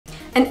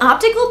An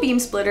optical beam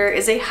splitter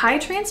is a high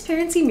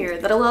transparency mirror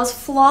that allows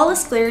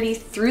flawless clarity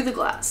through the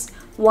glass,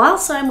 while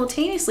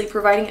simultaneously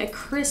providing a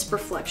crisp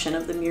reflection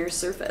of the mirror's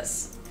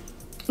surface.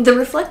 The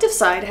reflective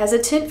side has a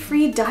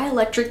tint-free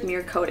dielectric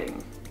mirror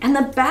coating, and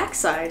the back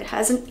side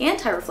has an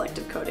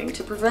anti-reflective coating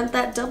to prevent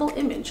that double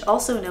image,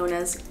 also known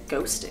as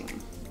ghosting.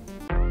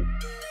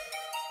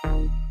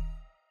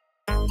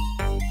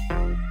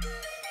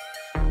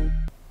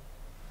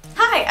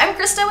 Hi, I'm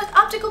Krista with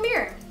Optical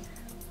Mirror.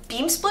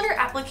 Beam splitter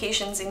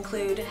applications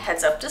include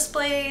heads-up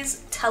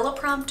displays,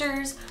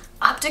 teleprompters,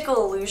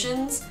 optical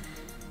illusions,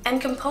 and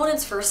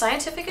components for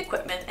scientific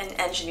equipment and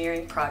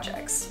engineering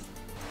projects.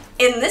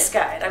 In this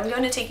guide, I'm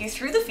going to take you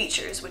through the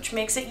features which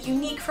makes it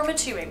unique from a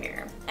two-way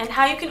mirror, and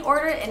how you can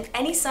order it in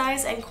any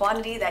size and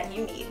quantity that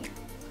you need.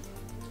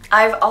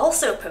 I've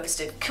also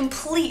posted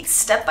complete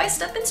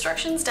step-by-step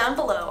instructions down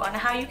below on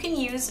how you can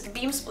use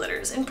beam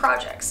splitters in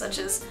projects such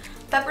as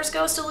Pepper's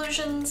Ghost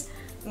Illusions,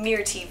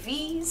 mirror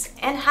TVs,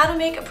 and how to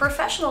make a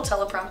professional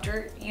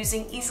teleprompter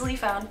using easily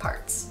found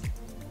parts.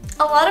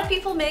 A lot of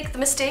people make the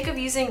mistake of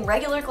using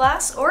regular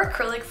glass or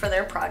acrylic for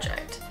their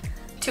project.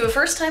 To a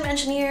first-time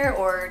engineer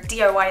or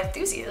DIY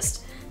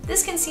enthusiast,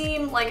 this can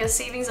seem like a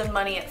savings of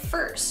money at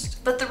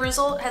first, but the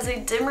result has a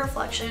dim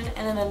reflection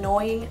and an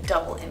annoying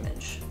double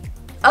image.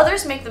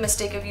 Others make the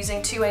mistake of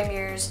using two-way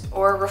mirrors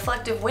or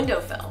reflective window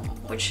film,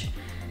 which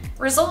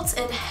results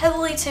in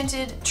heavily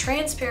tinted,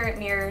 transparent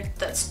mirror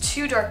that's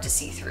too dark to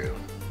see through.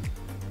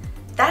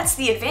 That's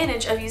the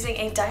advantage of using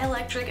a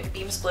dielectric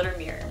beam splitter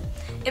mirror.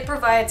 It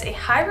provides a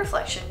high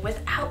reflection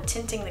without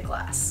tinting the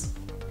glass.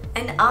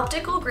 An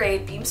optical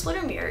grade beam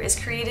splitter mirror is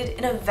created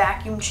in a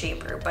vacuum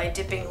chamber by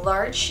dipping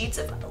large sheets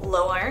of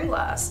low iron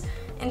glass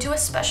into a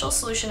special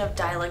solution of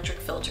dielectric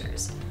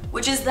filters,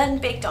 which is then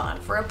baked on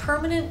for a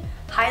permanent,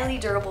 highly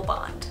durable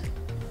bond.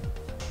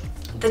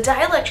 The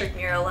dielectric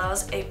mirror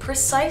allows a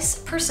precise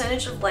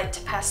percentage of light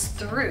to pass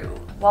through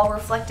while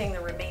reflecting the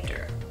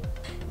remainder.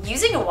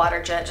 Using a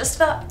water jet, just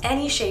about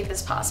any shape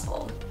is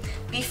possible.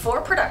 Before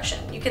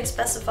production, you can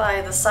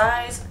specify the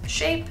size,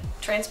 shape,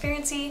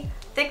 transparency,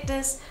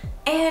 thickness,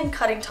 and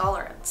cutting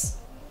tolerance.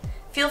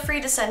 Feel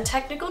free to send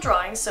technical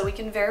drawings so we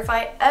can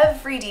verify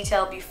every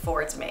detail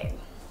before it's made.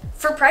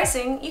 For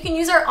pricing, you can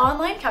use our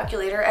online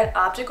calculator at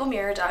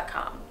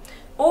opticalmirror.com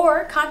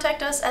or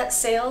contact us at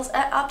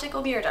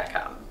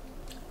sales@opticalmirror.com.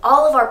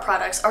 All of our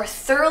products are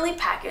thoroughly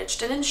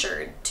packaged and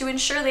insured to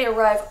ensure they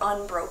arrive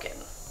unbroken.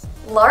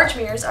 Large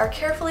mirrors are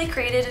carefully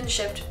created and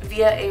shipped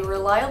via a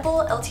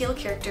reliable LTL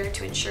character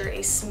to ensure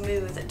a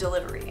smooth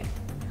delivery.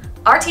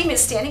 Our team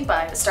is standing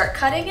by to start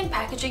cutting and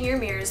packaging your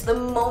mirrors the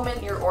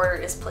moment your order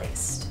is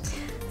placed.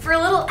 For a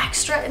little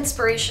extra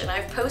inspiration,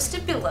 I've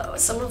posted below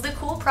some of the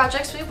cool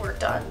projects we've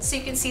worked on so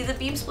you can see the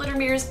beam splitter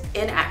mirrors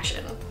in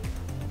action.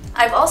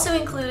 I've also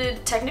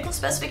included technical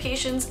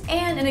specifications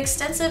and an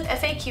extensive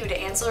FAQ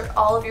to answer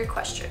all of your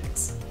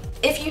questions.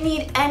 If you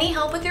need any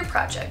help with your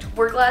project,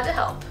 we're glad to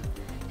help.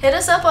 Hit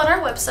us up on our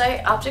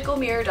website,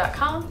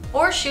 opticalmirror.com,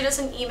 or shoot us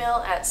an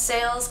email at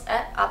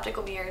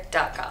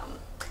sales@opticalmirror.com.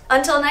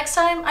 Until next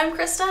time, I'm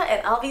Krista,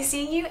 and I'll be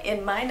seeing you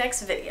in my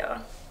next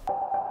video.